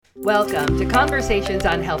Welcome to Conversations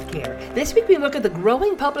on Healthcare. This week we look at the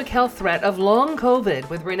growing public health threat of long COVID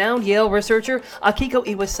with renowned Yale researcher Akiko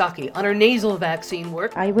Iwasaki on her nasal vaccine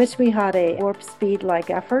work. I wish we had a warp speed-like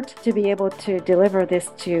effort to be able to deliver this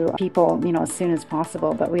to people, as soon as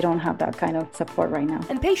possible, but we don't have that kind of support right now.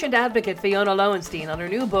 And patient advocate Fiona Lowenstein on her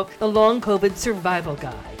new book, The Long COVID Survival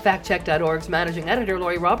Guide. FactCheck.org's managing editor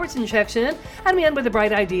Lori Robertson checks in, and we end with a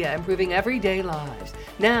bright idea, improving everyday lives.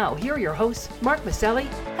 Now, here are your hosts, Mark Maselli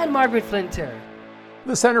and Margaret Flinter.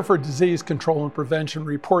 The Center for Disease Control and Prevention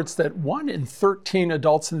reports that 1 in 13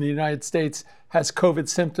 adults in the United States has COVID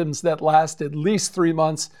symptoms that last at least 3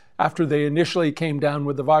 months after they initially came down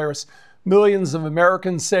with the virus. Millions of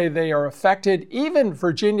Americans say they are affected, even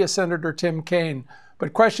Virginia Senator Tim Kaine.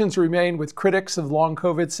 But questions remain, with critics of long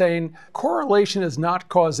COVID saying correlation is not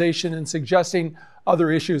causation and suggesting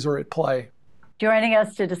other issues are at play. Joining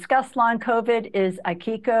us to discuss long COVID is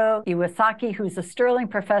Akiko Iwasaki, who's a Sterling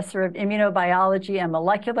Professor of Immunobiology and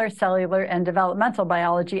Molecular, Cellular, and Developmental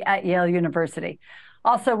Biology at Yale University.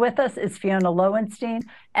 Also with us is Fiona Lowenstein,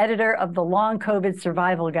 editor of the Long COVID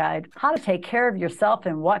Survival Guide, How to Take Care of Yourself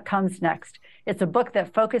and What Comes Next. It's a book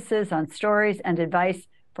that focuses on stories and advice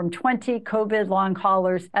from 20 COVID long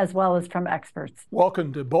haulers, as well as from experts.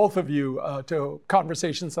 Welcome to both of you to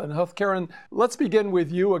Conversations on Healthcare. And let's begin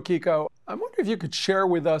with you, Akiko. I wonder if you could share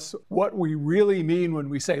with us what we really mean when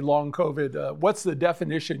we say long COVID. What's the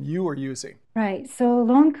definition you are using? Right. So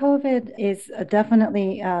long COVID is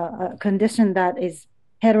definitely a condition that is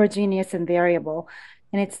heterogeneous and variable.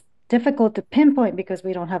 And it's difficult to pinpoint because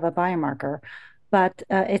we don't have a biomarker. But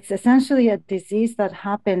it's essentially a disease that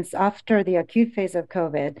happens after the acute phase of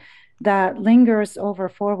COVID that lingers over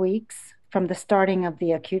 4 weeks from the starting of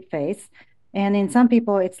the acute phase. And in some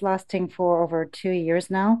people, it's lasting for over 2 years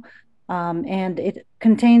now. And it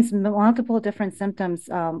contains multiple different symptoms.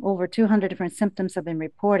 Over 200 different symptoms have been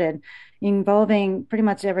reported involving pretty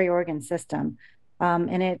much every organ system.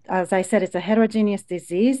 And it, as I said, it's a heterogeneous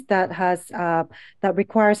disease that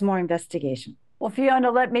requires more investigation. Well, Fiona,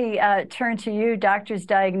 let me turn to you. Doctors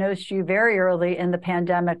diagnosed you very early in the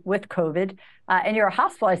pandemic with COVID, and you were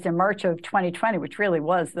hospitalized in March of 2020, which really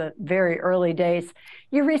was the very early days.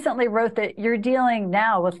 You recently wrote that you're dealing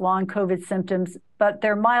now with long COVID symptoms, but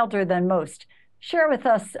they're milder than most. Share with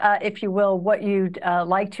us, if you will, what you'd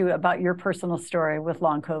like to about your personal story with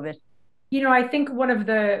long COVID. I think one of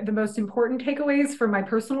the most important takeaways from my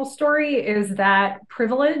personal story is that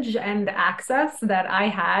privilege and access that I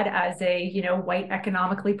had as a, white,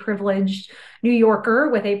 economically privileged New Yorker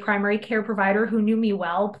with a primary care provider who knew me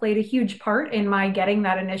well played a huge part in my getting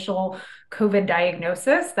that initial COVID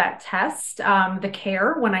diagnosis, that test, the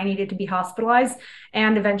care when I needed to be hospitalized,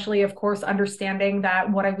 and eventually, of course, understanding that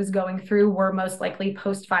what I was going through were most likely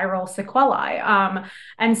post-viral sequelae.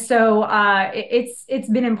 And so it's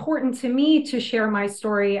been important to me to share my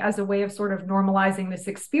story as a way of sort of normalizing this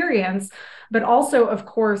experience, but also, of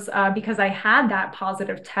course, because I had that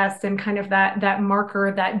positive test and kind of that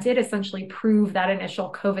marker that did essentially prove that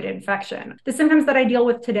initial COVID infection. The symptoms that I deal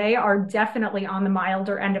with today are definitely on the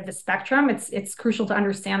milder end of the spectrum. It's crucial to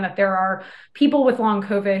understand that there are people with long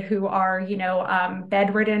COVID who are,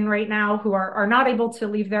 bedridden right now, who are not able to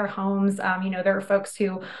leave their homes. There are folks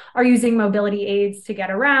who are using mobility aids to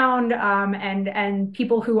get around, and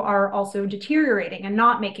people who are also deteriorating and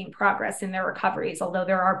not making progress in their recoveries. Although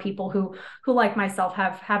there are people who like myself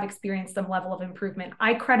have experienced some level of improvement.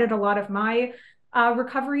 I credit a lot of my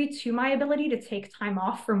recovery to my ability to take time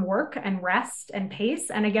off from work and rest and pace.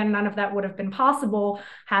 And again, none of that would have been possible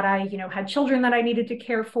had I, had children that I needed to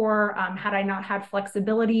care for, had I not had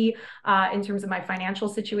flexibility in terms of my financial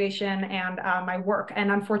situation and my work.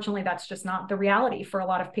 And unfortunately, that's just not the reality for a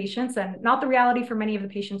lot of patients, and not the reality for many of the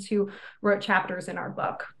patients who wrote chapters in our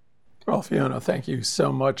book. Well, Fiona, thank you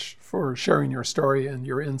so much for sharing your story and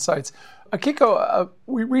your insights. Akiko,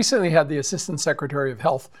 we recently had the Assistant Secretary of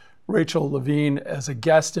Health, Rachel Levine, as a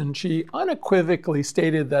guest, and she unequivocally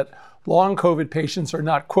stated that long COVID patients are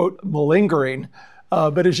not, quote, malingering.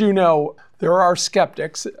 But as you know, there are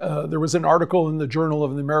skeptics. There was an article in the Journal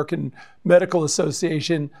of the American Medical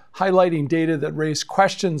Association highlighting data that raised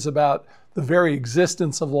questions about the very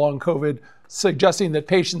existence of long COVID, suggesting that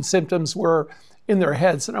patients' symptoms were in their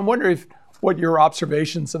heads. And I'm wondering what your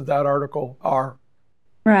observations of that article are.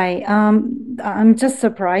 Right. I'm just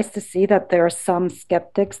surprised to see that there are some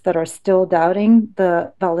skeptics that are still doubting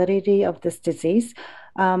the validity of this disease.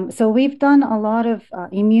 So we've done a lot of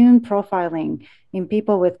immune profiling in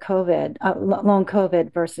people with COVID, long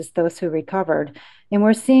COVID versus those who recovered. And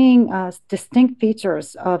we're seeing distinct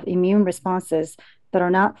features of immune responses that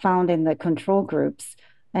are not found in the control groups.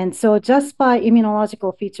 And so just by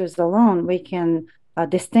immunological features alone, we can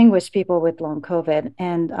distinguish people with long COVID.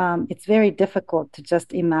 And it's very difficult to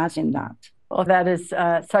just imagine that. Well, that is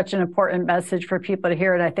such an important message for people to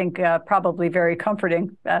hear, and I think probably very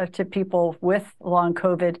comforting to people with long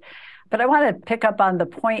COVID. But I want to pick up on the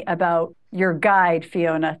point about your guide,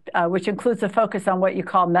 Fiona, which includes a focus on what you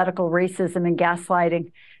call medical racism and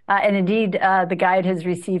gaslighting. And indeed, the guide has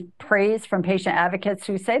received praise from patient advocates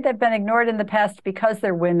who say they've been ignored in the past because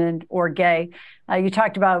they're women or gay. You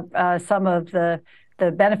talked about some of the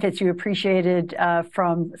benefits you appreciated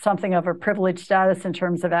from something of a privileged status in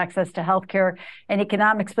terms of access to healthcare and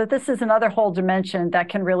economics, but this is another whole dimension that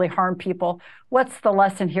can really harm people. What's the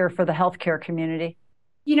lesson here for the healthcare community?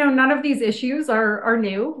 None of these issues are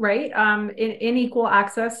new, right? Unequal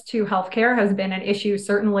access to healthcare has been an issue,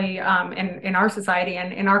 certainly in our society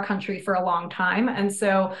and in our country for a long time. And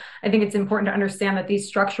so I think it's important to understand that these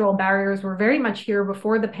structural barriers were very much here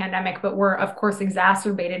before the pandemic, but were, of course,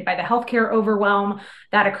 exacerbated by the healthcare overwhelm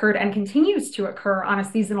that occurred and continues to occur on a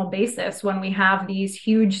seasonal basis when we have these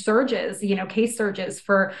huge surges, case surges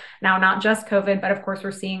for now, not just COVID, but of course,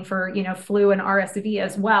 we're seeing for, flu and RSV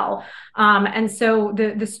as well. And so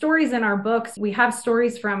the stories in our books, we have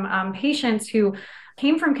stories from patients who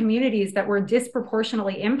came from communities that were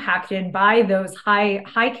disproportionately impacted by those high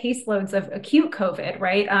caseloads of acute COVID,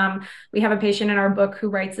 right? We have a patient in our book who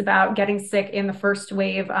writes about getting sick in the first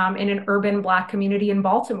wave in an urban Black community in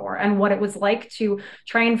Baltimore and what it was like to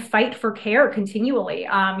try and fight for care continually.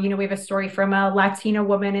 We have a story from a Latina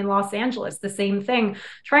woman in Los Angeles, the same thing,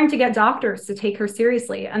 trying to get doctors to take her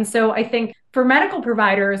seriously. And so I think for medical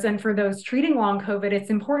providers and for those treating long COVID, it's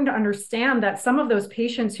important to understand that some of those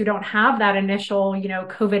patients who don't have that initial,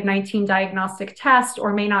 COVID-19 diagnostic test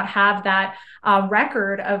or may not have that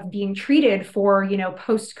record of being treated for,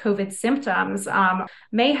 post-COVID symptoms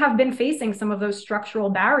may have been facing some of those structural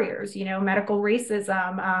barriers, medical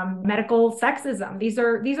racism, medical sexism. These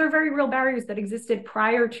are very real barriers that existed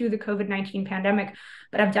prior to the COVID-19 pandemic,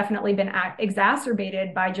 but have definitely been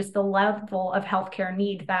exacerbated by just the level of healthcare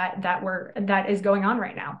need that is going on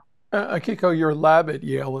right now. Akiko, your lab at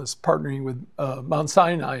Yale is partnering with Mount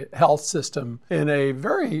Sinai Health System in a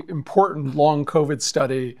very important long COVID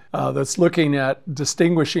study that's looking at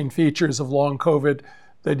distinguishing features of long COVID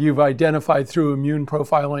that you've identified through immune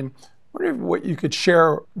profiling. I wonder what you could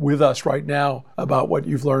share with us right now about what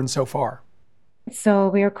you've learned so far. So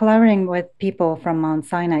we are collaborating with people from Mount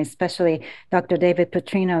Sinai, especially Dr. David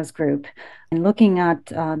Petrino's group, and looking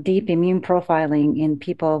at deep immune profiling in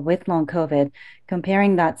people with long COVID,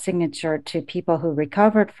 comparing that signature to people who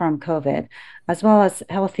recovered from COVID, as well as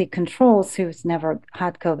healthy controls who's never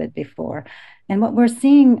had COVID before. And what we're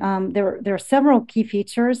seeing, there are several key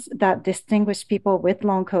features that distinguish people with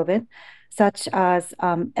long COVID, such as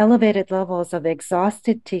elevated levels of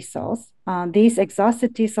exhausted T cells. These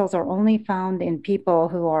exhausted T cells are only found in people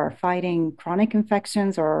who are fighting chronic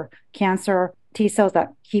infections or cancer. T cells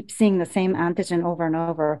that keep seeing the same antigen over and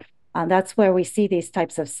over. That's where we see these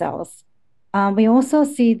types of cells. We also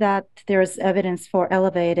see that there's evidence for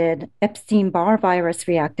elevated Epstein-Barr virus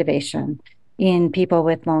reactivation in people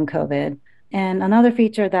with long COVID. And another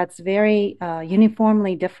feature that's very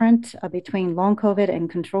uniformly different between long COVID and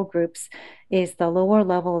control groups is the lower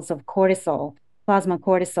levels of cortisol, plasma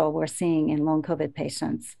cortisol we're seeing in long COVID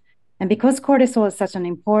patients. And because cortisol is such an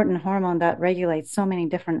important hormone that regulates so many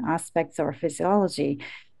different aspects of our physiology,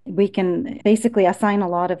 we can basically assign a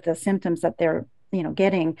lot of the symptoms that they're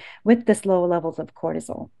getting with this low levels of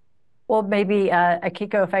cortisol. Well, maybe,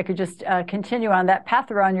 Akiko, if I could just continue on that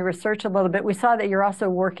path around your research a little bit. We saw that you're also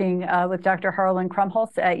working with Dr. Harlan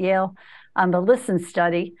Krumholtz at Yale on the LISTEN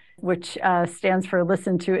study, which stands for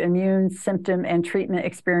Listen to Immune Symptom and Treatment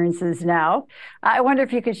Experiences Now. I wonder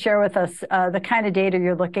if you could share with us the kind of data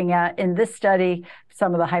you're looking at in this study,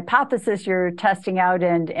 some of the hypotheses you're testing out,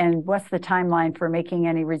 and what's the timeline for making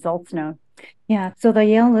any results known? Yeah, so the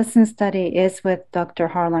Yale LISTEN study is with Dr.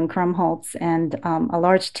 Harlan Krumholtz and a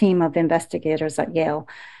large team of investigators at Yale.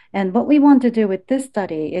 And what we want to do with this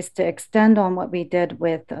study is to extend on what we did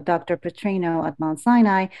with Dr. Petrino at Mount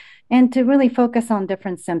Sinai and to really focus on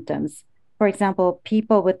different symptoms. For example,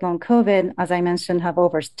 people with long COVID, as I mentioned, have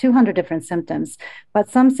over 200 different symptoms, but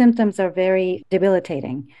some symptoms are very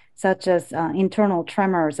debilitating, such as internal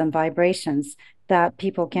tremors and vibrations that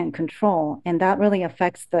people can't control. And that really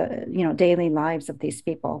affects the daily lives of these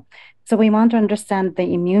people. So we want to understand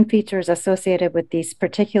the immune features associated with these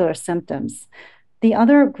particular symptoms. The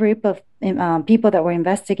other group of people that we're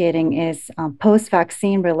investigating is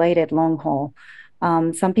post-vaccine related long haul.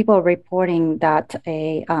 Some people are reporting that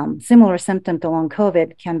a similar symptom to long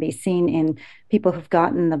COVID can be seen in people who've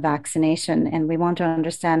gotten the vaccination. And we want to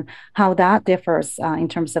understand how that differs in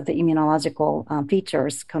terms of the immunological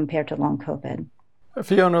features compared to long COVID.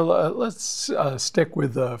 Fiona, let's stick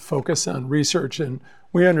with the focus on research. And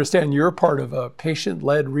we understand you're part of a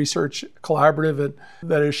patient-led research collaborative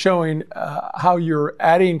that is showing how you're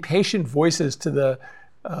adding patient voices to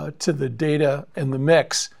the data and the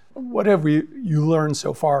mix. What have you learned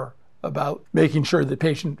so far about making sure that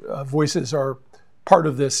patient voices are part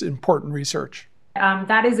of this important research?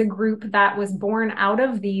 That is a group that was born out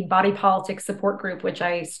of the Body Politics Support Group, which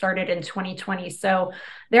I started in 2020. So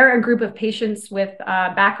they're a group of patients with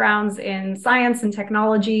backgrounds in science and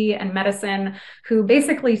technology and medicine who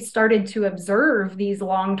basically started to observe these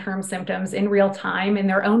long-term symptoms in real time in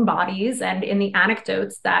their own bodies and in the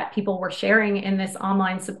anecdotes that people were sharing in this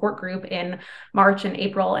online support group in March and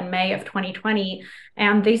April and May of 2020.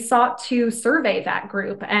 And they sought to survey that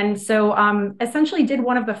group. And so essentially did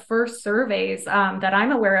one of the first surveys that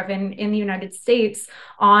I'm aware of in the United States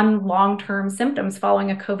on long-term symptoms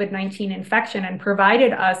following a COVID-19 infection, and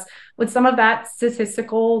provided us with some of that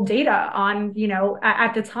statistical data on,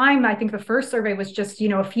 at the time, I think the first survey was just,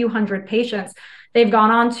 a few hundred patients. They've gone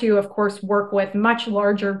on to, of course, work with much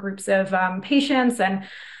larger groups of patients, and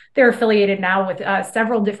they're affiliated now with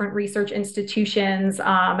several different research institutions.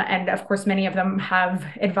 And of course, many of them have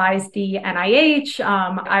advised the NIH.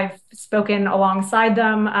 I've spoken alongside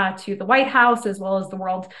them to the White House as well as the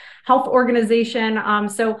World Health Organization.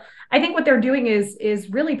 So I think what they're doing is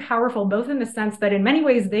really powerful, both in the sense that in many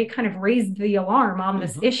ways they kind of raised the alarm on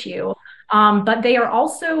this issue. But they are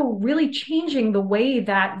also really changing the way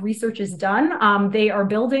that research is done. They are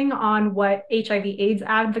building on what HIV/AIDS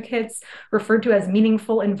advocates refer to as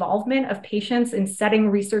meaningful involvement of patients in setting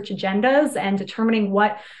research agendas and determining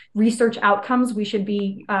what research outcomes we should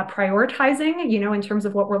be prioritizing, in terms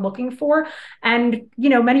of what we're looking for. And,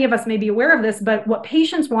 many of us may be aware of this, but what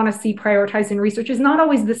patients want to see prioritized in research is not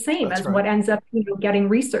always the same as what ends up getting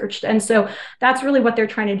researched. And so that's really what they're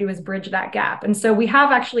trying to do, is bridge that gap. And so we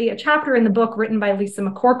have actually a chapter in the book written by Lisa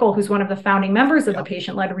McCorkle, who's one of the founding members of the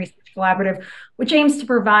Patient-Led Research Collaborative, which aims to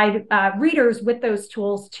provide readers with those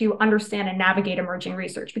tools to understand and navigate emerging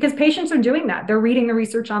research, because patients are doing that. They're reading the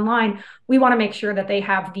research online. We want to make sure that they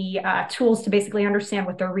have the tools to basically understand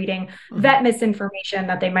what they're reading, vet misinformation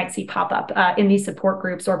that they might see pop up in these support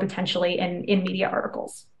groups or potentially in media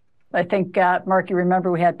articles. I think, Mark, you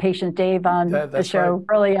remember we had patient Dave on the show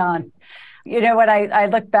early on. When I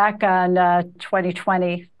look back on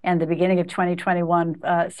 2020 and the beginning of 2021,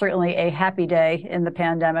 certainly a happy day in the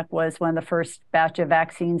pandemic was when the first batch of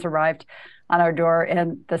vaccines arrived on our door.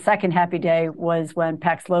 And the second happy day was when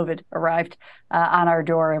Paxlovid arrived on our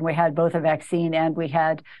door, and we had both a vaccine and we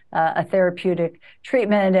had a therapeutic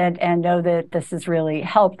treatment, and know that this has really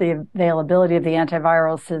helped. The availability of the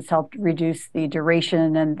antivirals has helped reduce the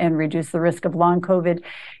duration and reduce the risk of long COVID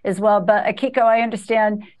as well. But Akiko, I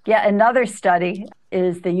understand yet another study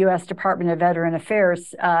is the U.S. Department of Veteran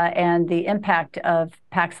Affairs and the impact of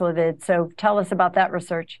Paxlovid. So tell us about that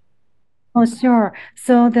research. Oh, sure.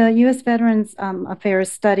 So the U.S. Veterans Affairs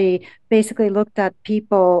study basically looked at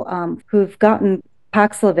people who've gotten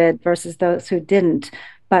Paxlovid versus those who didn't,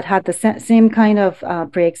 but had the same kind of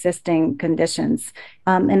pre-existing conditions.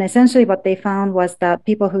 And essentially what they found was that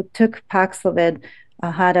people who took Paxlovid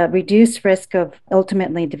had a reduced risk of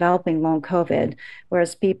ultimately developing long COVID,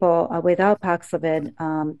 whereas people without Paxlovid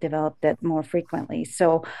developed it more frequently.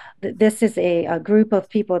 So this is a group of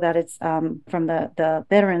people that is from the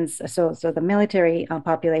veterans, so the military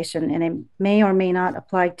population, and it may or may not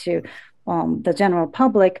apply to the general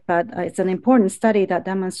public, but it's an important study that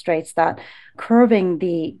demonstrates that curbing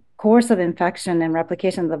the course of infection and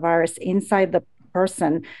replication of the virus inside the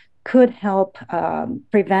person could help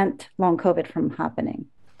prevent long COVID from happening.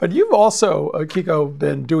 But you've also, Akiko,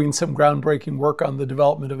 been doing some groundbreaking work on the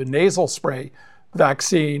development of a nasal spray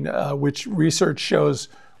vaccine, which research shows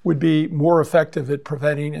would be more effective at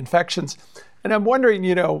preventing infections. And I'm wondering,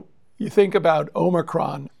 you think about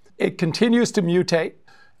Omicron, it continues to mutate.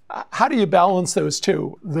 How do you balance those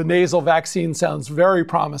two? The nasal vaccine sounds very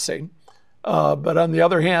promising, but on the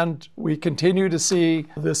other hand, we continue to see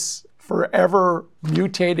this forever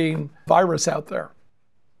mutating virus out there.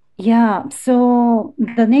 Yeah, so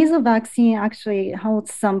the nasal vaccine actually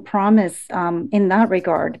holds some promise in that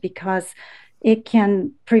regard, because it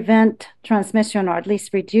can prevent transmission, or at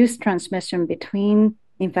least reduce transmission between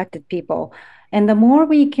infected people. And the more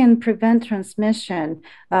we can prevent transmission,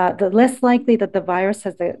 the less likely that the virus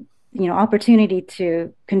has the opportunity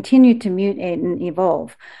to continue to mutate and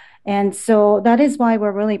evolve. And so that is why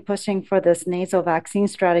we're really pushing for this nasal vaccine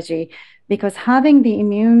strategy, because having the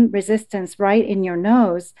immune resistance right in your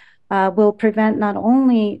nose will prevent not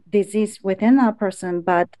only disease within that person,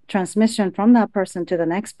 but transmission from that person to the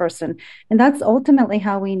next person. And that's ultimately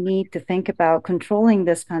how we need to think about controlling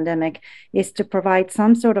this pandemic, is to provide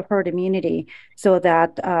some sort of herd immunity so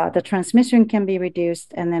that the transmission can be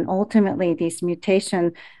reduced. And then ultimately these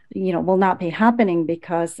mutation will not be happening,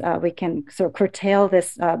 because we can sort of curtail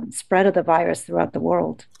this spread of the virus throughout the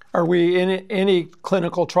world. Are we in any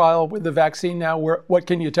clinical trial with the vaccine now? What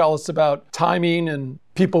can you tell us about timing? And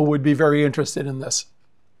people would be very interested in this.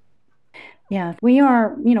 Yeah, we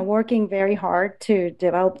are, working very hard to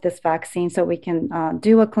develop this vaccine so we can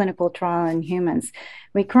do a clinical trial in humans.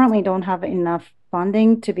 We currently don't have enough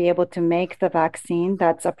funding to be able to make the vaccine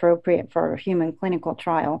that's appropriate for a human clinical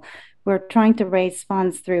trial. We're trying to raise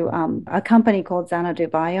funds through a company called Xanadu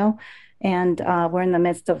Bio, and we're in the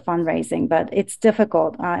midst of fundraising, but it's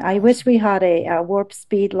difficult. I wish we had a warp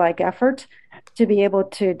speed-like effort to be able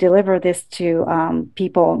to deliver this to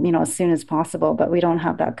people, as soon as possible, but we don't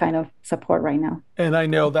have that kind of support right now. And I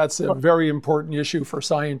know that's a very important issue for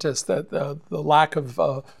scientists, that the lack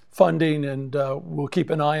of funding, and we'll keep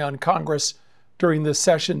an eye on Congress during this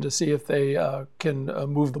session to see if they can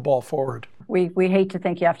move the ball forward. We hate to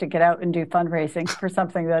think you have to get out and do fundraising for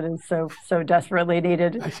something that is so desperately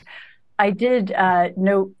needed. I did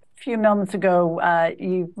note a few moments ago,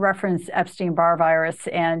 you referenced Epstein-Barr virus,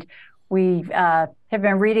 and we have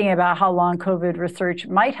been reading about how long COVID research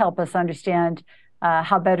might help us understand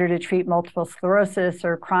how better to treat multiple sclerosis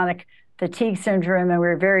or chronic fatigue syndrome, and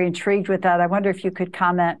we're very intrigued with that. I wonder if you could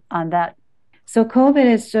comment on that. So COVID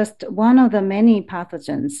is just one of the many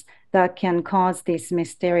pathogens that can cause this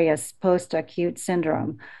mysterious post-acute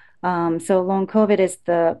syndrome. So long COVID is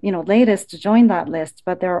the latest to join that list,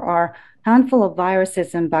 but there are a handful of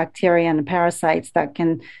viruses and bacteria and parasites that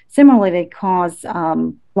can similarly cause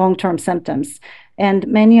long-term symptoms. And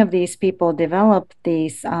many of these people develop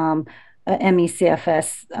these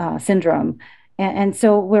ME/CFS syndrome. And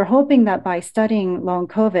so we're hoping that by studying long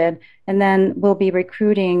COVID, and then we'll be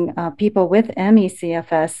recruiting people with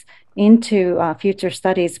ME/CFS into future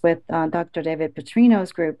studies with Dr. David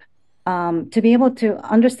Petrino's group, to be able to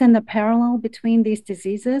understand the parallel between these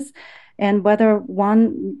diseases and whether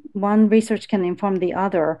one research can inform the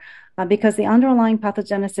other, because the underlying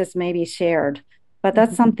pathogenesis may be shared, but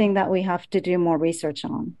that's something that we have to do more research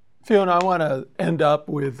on. Fiona, I want to end up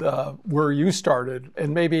with where you started,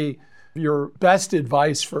 and maybe your best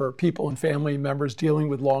advice for people and family members dealing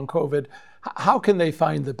with long COVID. How can they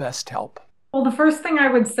find the best help? Well, the first thing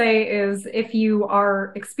I would say is, if you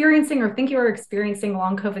are experiencing or think you are experiencing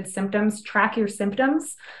long COVID symptoms, track your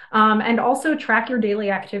symptoms, and also track your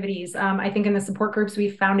daily activities. I think in the support groups, we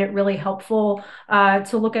found it really helpful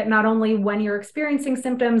to look at not only when you're experiencing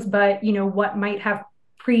symptoms, but what might have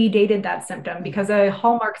predated that symptom, because a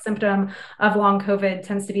hallmark symptom of long COVID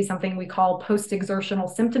tends to be something we call post-exertional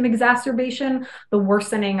symptom exacerbation, the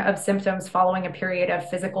worsening of symptoms following a period of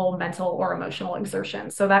physical, mental, or emotional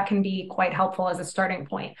exertion. So that can be quite helpful as a starting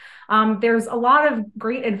point. There's a lot of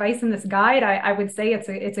great advice in this guide. I would say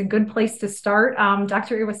it's a good place to start.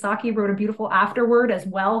 Dr. Iwasaki wrote a beautiful afterword as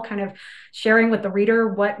well, kind of sharing with the reader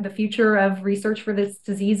what the future of research for this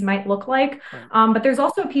disease might look like. Right. But there's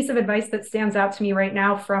also a piece of advice that stands out to me right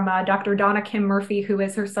now from Dr. Donna Kim Murphy, who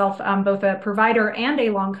is herself both a provider and a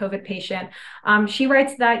long COVID patient. She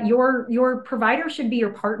writes that your provider should be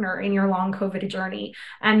your partner in your long COVID journey,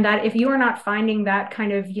 and that if you are not finding that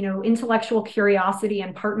kind of intellectual curiosity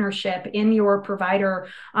and partnership in your provider,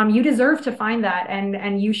 you deserve to find that,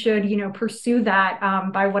 and you should pursue that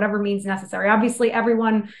by whatever means necessary. Obviously,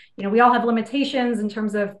 everyone, we all have limitations in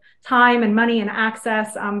terms of time and money and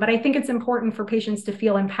access, but I think it's important for patients to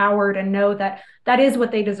feel empowered and know that that is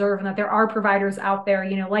what they deserve, and that there are providers out there,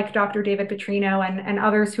 like Dr. David Petrino and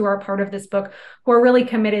others who are part of this book, who are really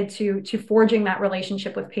committed to forging that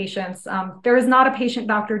relationship with patients. There is not a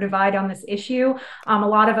patient-doctor divide on this issue. A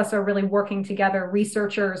lot of us are really working together,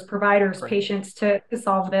 researchers, providers, right, patients, to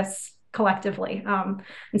solve this collectively.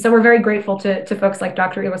 And so we're very grateful to folks like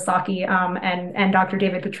Dr. Iwasaki and Dr.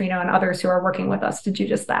 David Petrino and others who are working with us to do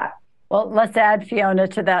just that. Well, let's add, Fiona,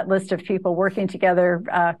 to that list of people working together,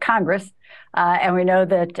 Congress. And we know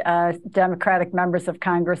that Democratic members of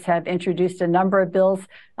Congress have introduced a number of bills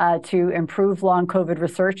to improve long COVID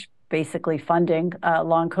research, basically funding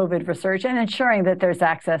long COVID research and ensuring that there's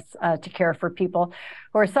access to care for people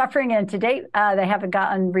who are suffering. And to date, they haven't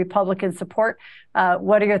gotten Republican support.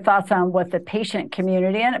 What are your thoughts on what the patient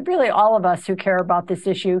community and really all of us who care about this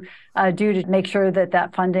issue do to make sure that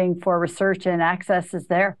that funding for research and access is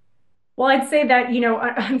there? Well, I'd say that,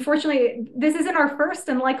 unfortunately, this isn't our first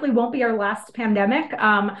and likely won't be our last pandemic.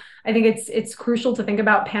 I think it's crucial to think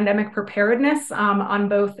about pandemic preparedness on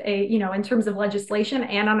both in terms of legislation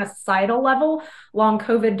and on a societal level. Long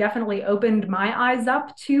COVID definitely opened my eyes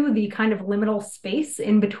up to the kind of liminal space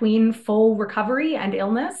in between full recovery and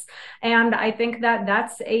illness. And I think that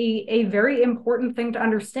that's a very important thing to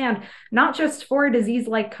understand, not just for a disease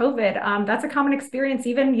like COVID. That's a common experience,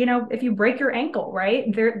 even, if you break your ankle, right?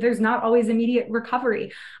 There's not always immediate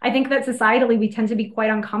recovery. I think that societally, we tend to be quite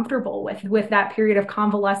uncomfortable with that period of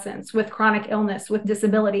convalescence, with chronic illness, with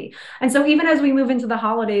disability. And so even as we move into the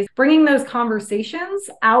holidays, bringing those conversations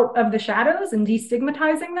out of the shadows and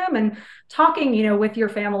destigmatizing them and talking, with your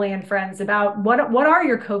family and friends about what are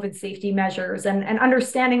your COVID safety measures, and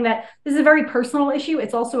understanding that this is a very personal issue.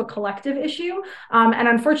 It's also a collective issue. And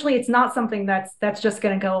unfortunately, it's not something that's just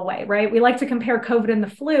going to go away, right? We like to compare COVID and the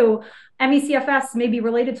flu. ME/CFS may be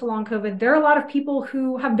related to long COVID. There are a lot of people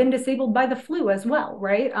who have been disabled by the flu as well,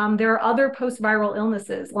 right? There are other post-viral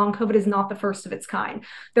illnesses. Long COVID is not the first of its kind.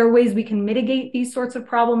 There are ways we can mitigate these sorts of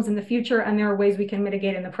problems in the future, and there are ways we can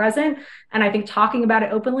mitigate in the present. And I think talking about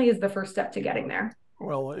it openly is the first step to getting there.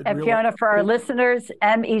 Well, and Fiona, for our listeners,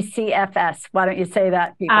 ME/CFS. Why don't you say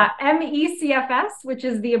that, people? ME/CFS, which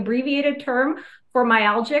is the abbreviated term for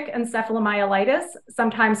myalgic encephalomyelitis,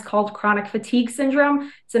 sometimes called chronic fatigue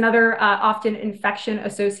syndrome. It's another often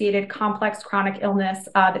infection-associated complex chronic illness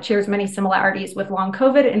that shares many similarities with long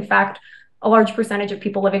COVID. In fact, a large percentage of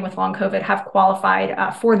people living with long COVID have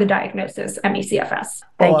qualified for the diagnosis ME/CFS.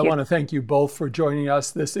 Well, I want to thank you both for joining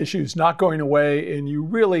us. This issue is not going away, and you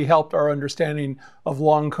really helped our understanding of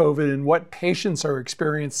long COVID and what patients are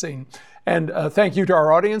experiencing. And thank you to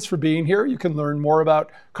our audience for being here. You can learn more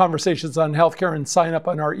about Conversations on Healthcare and sign up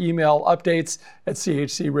on our email updates at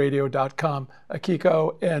chcradio.com.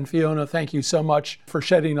 Akiko and Fiona, thank you so much for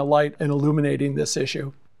shedding a light and illuminating this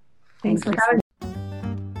issue. Thanks for having me.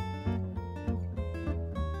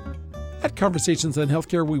 At Conversations on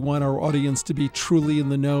Healthcare, we want our audience to be truly in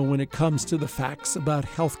the know when it comes to the facts about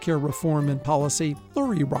healthcare reform and policy.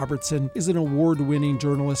 Lori Robertson is an award-winning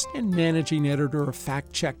journalist and managing editor of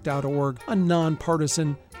FactCheck.org, a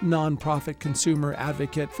nonpartisan, nonprofit consumer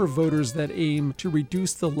advocate for voters that aim to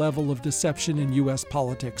reduce the level of deception in U.S.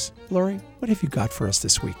 politics. Lori, what have you got for us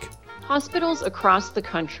this week? Hospitals across the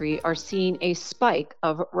country are seeing a spike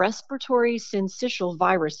of respiratory syncytial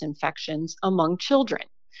virus infections among children.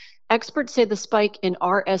 Experts say the spike in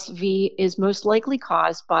RSV is most likely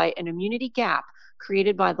caused by an immunity gap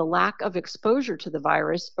created by the lack of exposure to the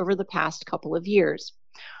virus over the past couple of years.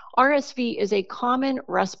 RSV is a common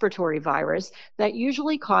respiratory virus that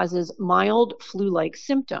usually causes mild flu-like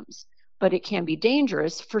symptoms, but it can be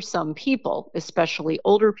dangerous for some people, especially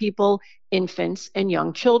older people, infants, and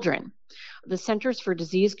young children. The Centers for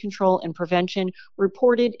Disease Control and Prevention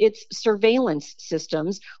reported its surveillance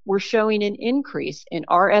systems were showing an increase in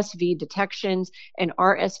RSV detections and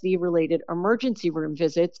RSV-related emergency room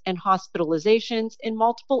visits and hospitalizations in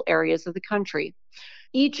multiple areas of the country.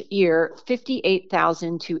 Each year,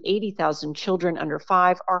 58,000 to 80,000 children under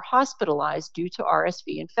 5 are hospitalized due to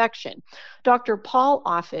RSV infection. Dr. Paul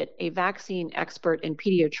Offit, a vaccine expert and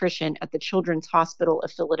pediatrician at the Children's Hospital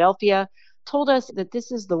of Philadelphia, told us that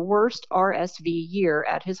this is the worst RSV year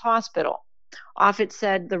at his hospital. Offit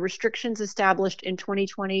said the restrictions established in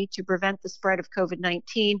 2020 to prevent the spread of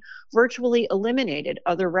COVID-19 virtually eliminated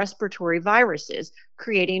other respiratory viruses,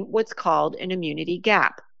 creating what's called an immunity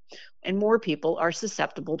gap, and more people are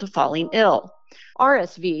susceptible to falling ill.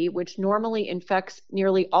 RSV, which normally infects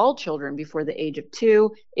nearly all children before the age of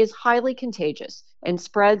 2, is highly contagious and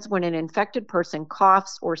spreads when an infected person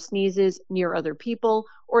coughs or sneezes near other people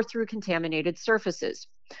or through contaminated surfaces.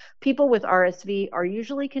 People with RSV are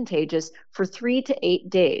usually contagious for 3 to 8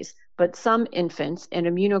 days, but some infants and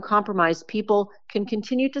immunocompromised people can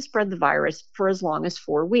continue to spread the virus for as long as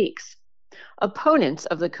 4 weeks. Opponents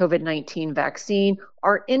of the COVID-19 vaccine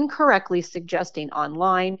are incorrectly suggesting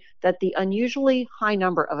online that the unusually high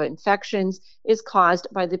number of infections is caused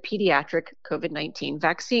by the pediatric COVID-19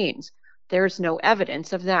 vaccines. There's no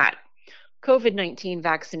evidence of that. COVID-19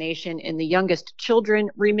 vaccination in the youngest children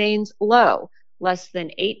remains low. Less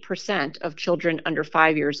than 8% of children under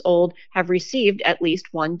 5 years old have received at least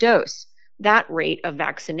one dose. That rate of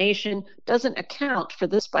vaccination doesn't account for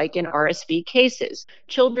the spike in RSV cases.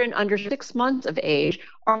 Children under 6 months of age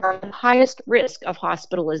are at the highest risk of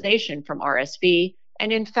hospitalization from RSV,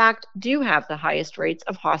 and in fact do have the highest rates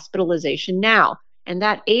of hospitalization now, and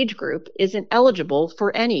that age group isn't eligible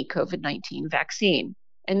for any COVID-19 vaccine.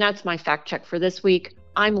 And that's my fact check for this week.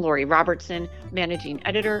 I'm Lori Robertson, Managing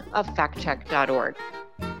Editor of FactCheck.org.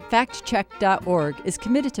 FactCheck.org is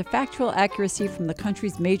committed to factual accuracy from the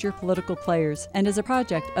country's major political players and is a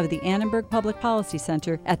project of the Annenberg Public Policy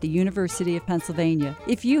Center at the University of Pennsylvania.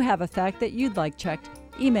 If you have a fact that you'd like checked,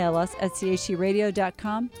 email us at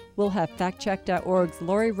chcradio.com. We'll have FactCheck.org's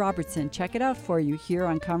Lori Robertson check it out for you here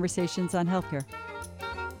on Conversations on Healthcare.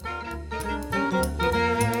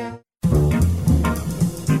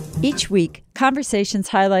 Each week, Conversations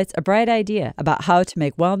highlights a bright idea about how to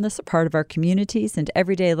make wellness a part of our communities and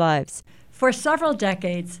everyday lives. For several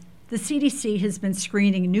decades, the CDC has been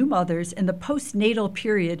screening new mothers in the postnatal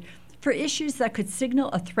period for issues that could signal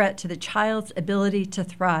a threat to the child's ability to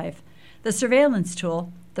thrive. The surveillance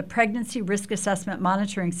tool, the Pregnancy Risk Assessment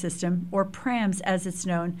Monitoring System, or PRAMS as it's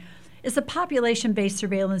known, is a population-based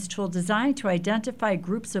surveillance tool designed to identify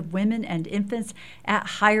groups of women and infants at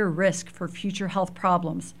higher risk for future health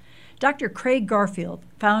problems. Dr. Craig Garfield,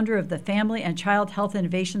 founder of the Family and Child Health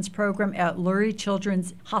Innovations Program at Lurie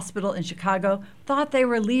Children's Hospital in Chicago, thought they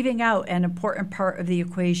were leaving out an important part of the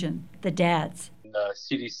equation, the dads. The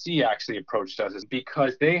CDC actually approached us is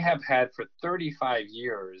because they have had for 35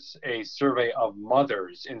 years a survey of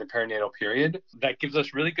mothers in the perinatal period that gives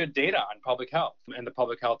us really good data on public health and the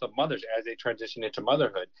public health of mothers as they transition into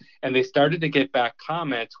motherhood. And they started to get back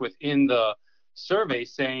comments within the survey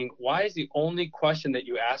saying, why is the only question that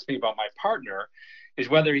you ask me about my partner is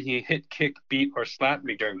whether he hit, kick, beat, or slapped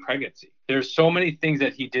me during pregnancy? There's so many things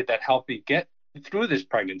that he did that helped me get through this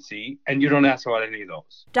pregnancy, and you don't ask about any of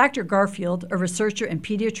those. Dr. Garfield, a researcher and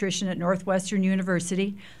pediatrician at Northwestern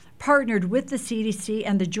University, partnered with the CDC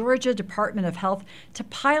and the Georgia Department of Health to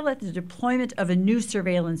pilot the deployment of a new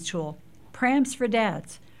surveillance tool, PRAMS for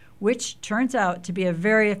Dads, which turns out to be a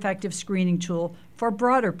very effective screening tool for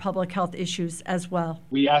broader public health issues as well.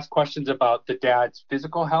 We ask questions about the dad's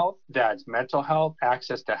physical health, dad's mental health,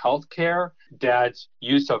 access to health care, dad's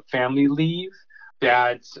use of family leave,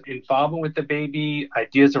 dad's involvement with the baby,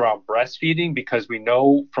 ideas around breastfeeding, because we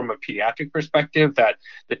know from a pediatric perspective that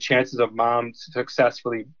the chances of mom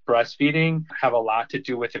successfully breastfeeding have a lot to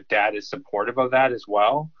do with if dad is supportive of that as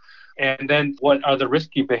well. And then what are the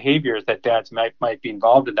risky behaviors that dads might be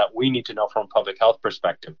involved in that we need to know from a public health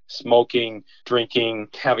perspective? Smoking, drinking,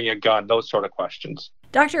 having a gun, those sort of questions.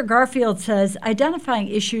 Dr. Garfield says identifying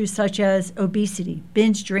issues such as obesity,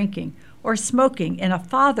 binge drinking, or smoking in a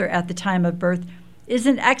father at the time of birth is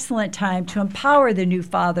an excellent time to empower the new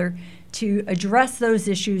father to address those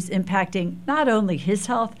issues impacting not only his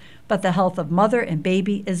health, but the health of mother and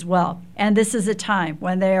baby as well. And this is a time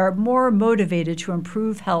when they are more motivated to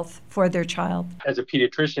improve health for their child. As a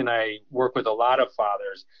pediatrician, I work with a lot of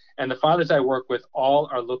fathers, and the fathers I work with all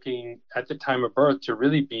are looking at the time of birth to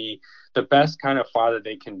really be the best kind of father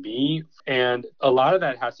they can be. And a lot of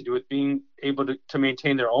that has to do with being able to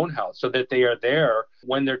maintain their own health so that they are there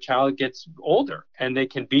when their child gets older and they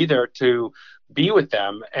can be there to be with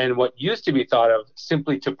them. And what used to be thought of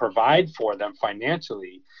simply to provide for them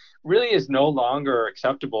financially really is no longer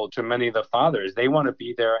acceptable to many of the fathers. They want to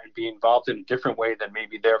be there and be involved in a different way than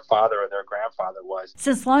maybe their father or their grandfather was.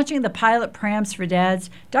 Since launching the pilot PRAMS for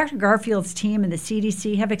Dads, Dr. Garfield's team and the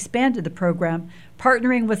CDC have expanded the program,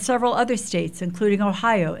 partnering with several other states, including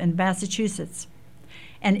Ohio and Massachusetts.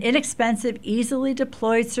 An inexpensive, easily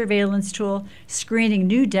deployed surveillance tool screening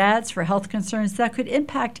new dads for health concerns that could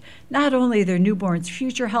impact not only their newborn's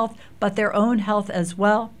future health, but their own health as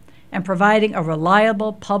well, and providing a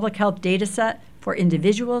reliable public health data set for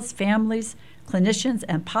individuals, families, clinicians,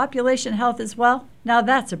 and population health as well. Now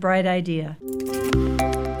that's a bright idea.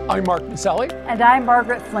 I'm Mark Maselli. And I'm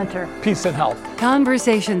Margaret Flinter. Peace and health.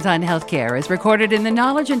 Conversations on Healthcare is recorded in the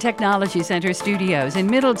Knowledge and Technology Center studios in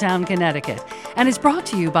Middletown, Connecticut, and is brought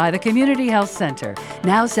to you by the Community Health Center,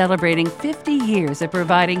 now celebrating 50 years of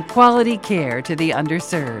providing quality care to the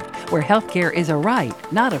underserved, where healthcare is a right,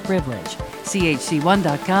 not a privilege.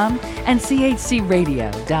 CHC1.com and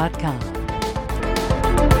CHCRadio.com.